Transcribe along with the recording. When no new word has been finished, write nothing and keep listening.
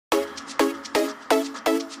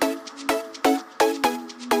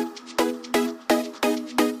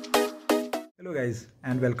Hello guys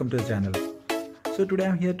and welcome to the channel. So today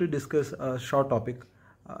I'm here to discuss a short topic,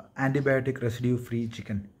 antibiotic residue free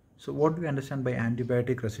chicken. So what do we understand by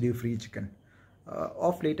antibiotic residue free chicken?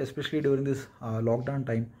 Of late, especially during this lockdown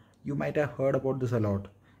time, you might have heard about this a lot,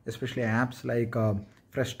 especially apps like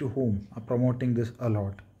Fresh to Home are promoting this a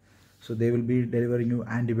lot. So they will be delivering you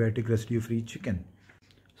antibiotic residue free chicken.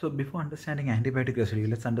 So before understanding antibiotic residue,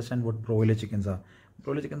 let's understand what broiler chickens are.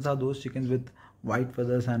 Broiler chickens are those chickens with white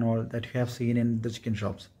feathers and all that you have seen in the chicken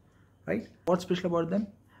shops, right? What's special about them?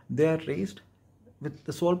 They are raised with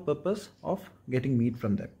the sole purpose of getting meat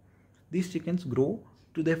from them. These chickens grow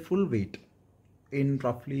to their full weight in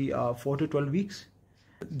roughly 4 to 12 weeks.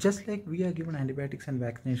 Just like we are given antibiotics and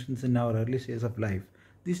vaccinations in our early stage of life,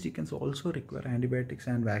 these chickens also require antibiotics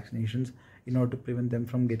and vaccinations in order to prevent them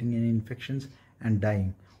from getting any infections and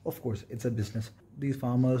dying. Of course, it's a business. These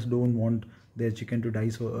farmers don't want their chicken to die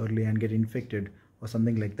so early and get infected or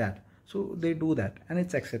something like that. So they do that and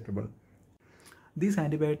it's acceptable. These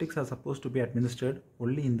antibiotics are supposed to be administered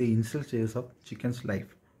only in the initial stages of chicken's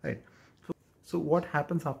life, right? So what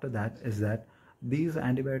happens after that is that these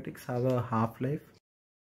antibiotics have a half-life,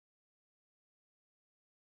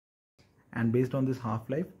 and based on this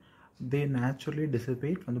half-life, they naturally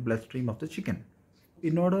dissipate from the bloodstream of the chicken.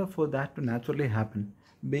 In order for that to naturally happen,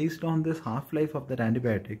 based on this half-life of that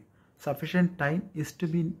antibiotic, sufficient time is to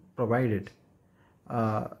be provided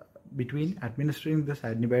between administering this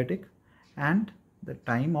antibiotic and the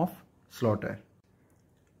time of slaughter.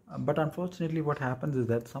 But unfortunately, what happens is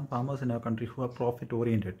that some farmers in our country who are profit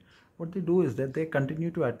oriented, what they do is that they continue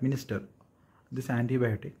to administer this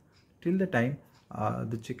antibiotic till the time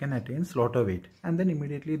the chicken attains slaughter weight, and then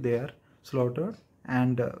immediately they are slaughtered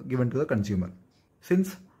and given to the consumer.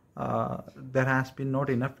 Since there has been not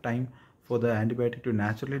enough time for the antibiotic to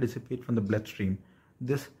naturally dissipate from the bloodstream,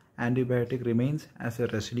 this antibiotic remains as a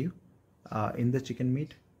residue in the chicken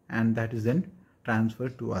meat, and that is then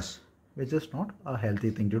transferred to us, which is not a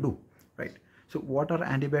healthy thing to do, right? So what are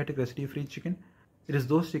antibiotic residue free chicken? It is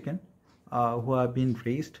those chicken who have been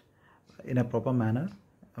raised in a proper manner,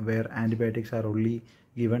 where antibiotics are only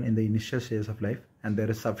given in the initial stages of life and there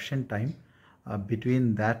is sufficient time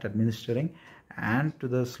between that administering and to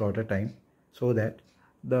the slaughter time, so that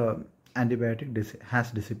the antibiotic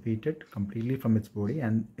has dissipated completely from its body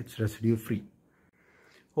and it's residue free.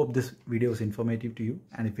 Hope this video is informative to you,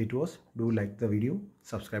 and if it was, do like the video,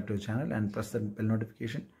 subscribe to the channel and press the bell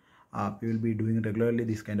notification. We will be doing regularly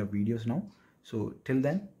these kind of videos now. So till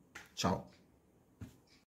then, ciao.